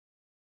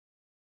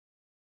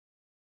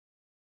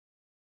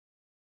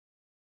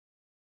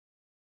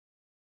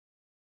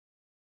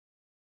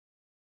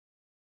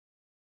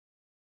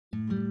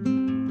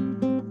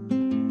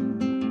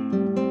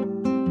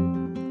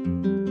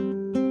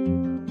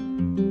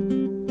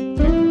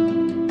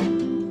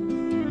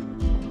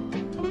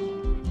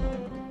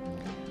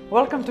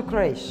Welcome to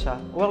Croatia,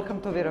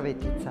 welcome to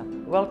Virovitica,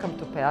 welcome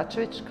to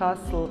Pejačević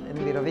Castle and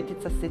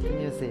Virovitica City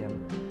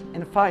Museum.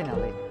 And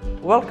finally,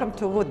 welcome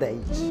to Wood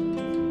Age.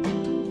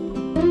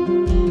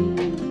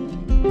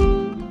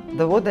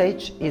 The Wood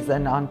Age is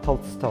an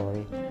untold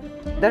story.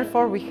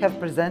 Therefore, we have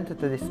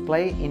presented a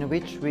display in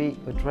which we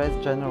address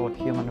general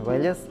human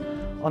values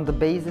on the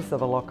basis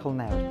of a local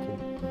narrative.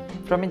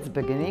 From its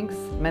beginnings,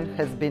 man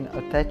has been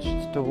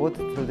attached to wood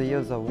through the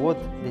use of wood,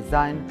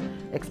 design,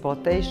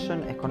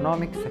 exploitation,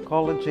 economics,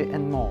 ecology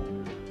and more,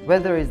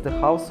 whether it's the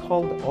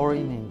household or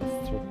in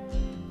industry.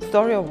 The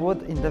story of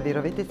wood in the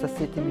Virovitica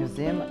City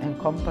Museum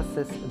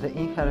encompasses the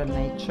inherent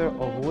nature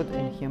of wood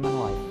in human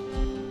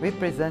life. We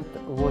present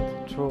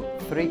wood through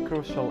three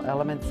crucial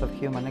elements of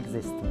human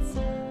existence: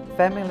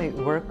 family,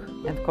 work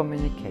and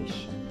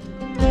communication.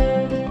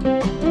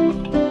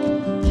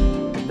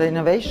 The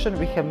innovation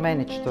we have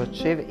managed to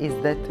achieve is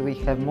that we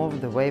have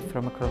moved away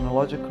from a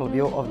chronological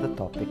view of the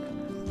topic.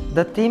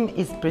 The theme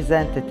is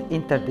presented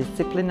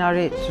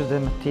interdisciplinary to the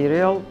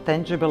material,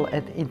 tangible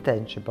and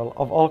intangible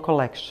of all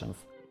collections.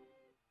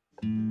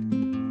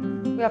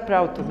 We are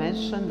proud to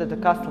mention that the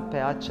Castle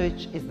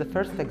Pejačević is the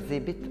first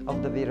exhibit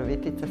of the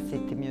Virovitica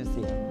City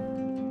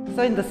Museum.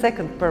 So in the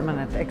second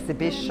permanent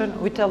exhibition,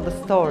 we tell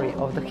the story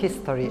of the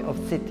history of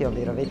city of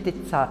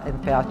Virovitica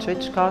and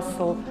Pejačević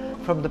Castle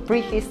from the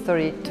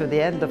prehistory to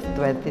the end of the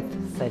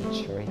 20th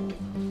century.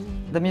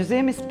 The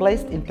museum is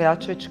placed in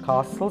Pejačević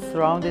Castle,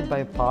 surrounded by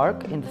a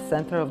park in the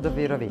center of the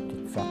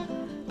Virovitica.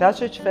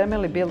 Pejačević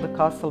family built the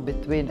castle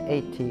between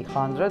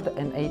 1800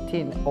 and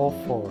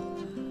 1804.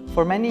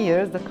 For many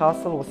years, the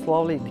castle was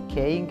slowly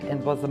decaying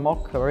and was a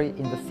mockery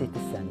in the city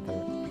center.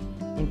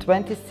 In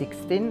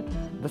 2016,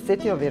 the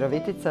city of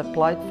Virovitica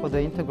applied for the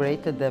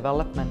integrated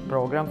development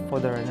program for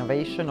the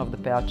renovation of the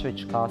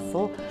Pejačević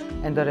Castle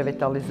and the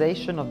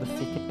revitalization of the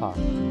city park.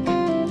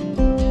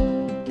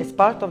 As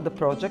part of the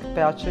project,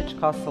 Pejačević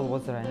Castle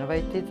was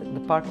renovated, the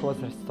park was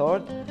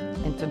restored,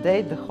 and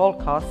today the whole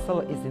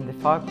castle is in the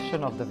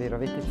function of the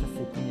Virovitica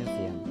City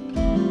Museum.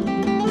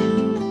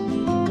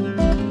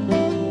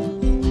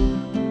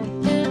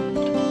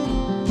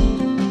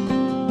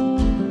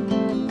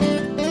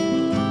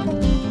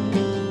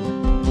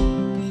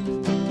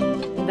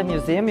 In the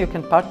museum, you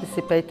can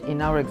participate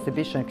in our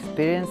exhibition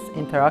experience,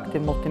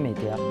 Interactive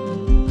Multimedia.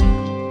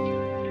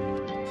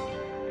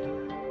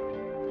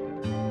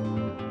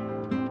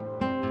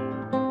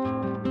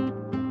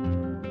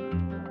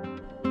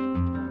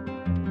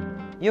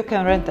 You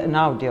can rent an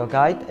audio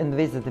guide and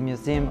visit the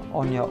museum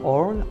on your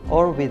own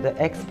or with the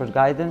expert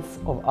guidance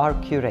of our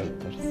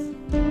curators.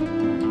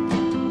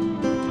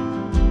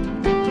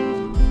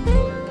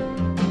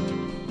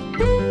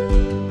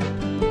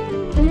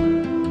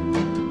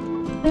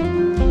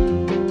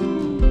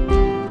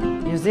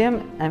 The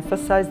museum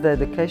emphasizes the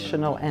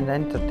educational and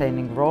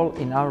entertaining role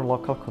in our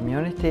local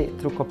community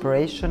through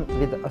cooperation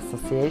with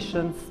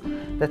associations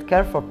that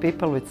care for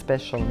people with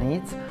special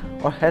needs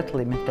or health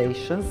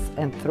limitations,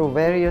 and through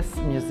various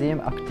museum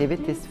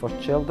activities for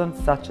children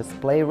such as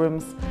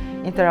playrooms,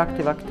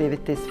 interactive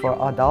activities for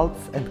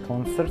adults and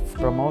concerts,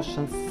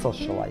 promotions,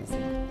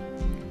 socializing.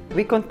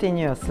 We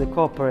continuously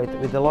cooperate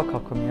with the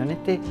local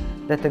community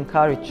that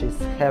encourages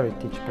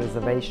heritage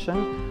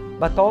preservation,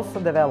 but also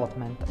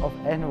development of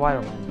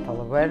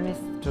environmental awareness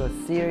through a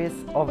series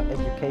of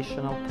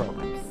educational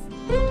programs.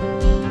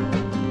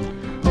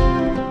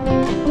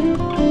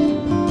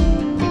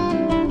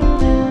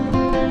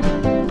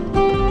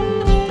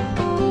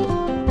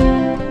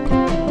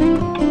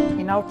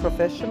 In our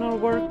professional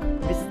work,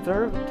 we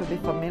strive to be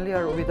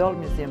familiar with all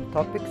museum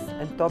topics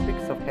and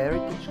topics of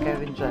heritage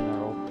care in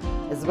general,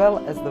 as well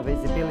as the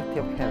visibility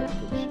of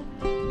heritage.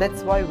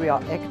 That's why we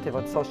are active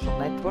on social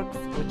networks,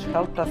 which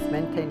help us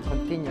maintain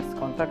continuous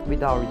contact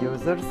with our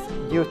users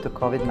due to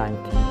COVID-19.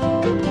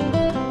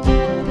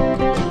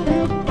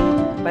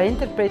 By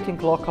interpreting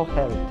local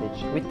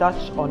heritage, we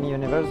touch on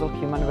universal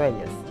human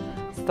values,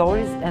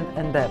 stories and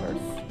endeavors.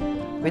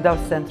 With our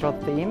central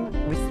theme,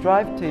 we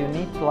strive to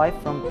unite life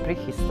from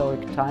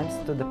prehistoric times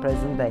to the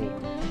present day,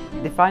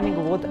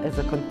 defining wood as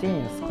a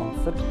continuous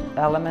concept,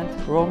 element,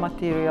 raw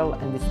material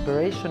and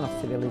inspiration of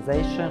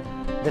civilization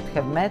that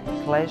have met,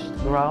 clashed,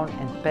 grown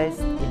and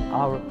passed in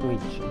our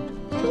region.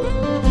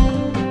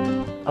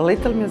 A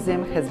little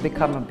museum has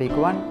become a big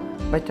one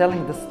by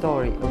telling the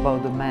story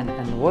about the man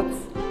and woods,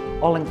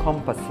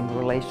 all-encompassing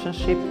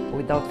relationship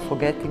without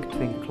forgetting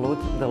to include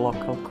the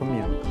local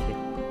community.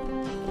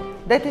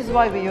 That is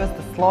why we use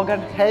the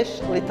slogan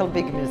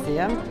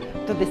 #LittleBigMuseum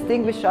to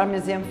distinguish our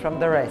museum from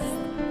the rest.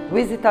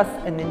 Visit us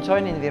and enjoy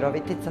in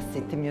Virovitica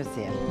City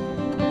Museum.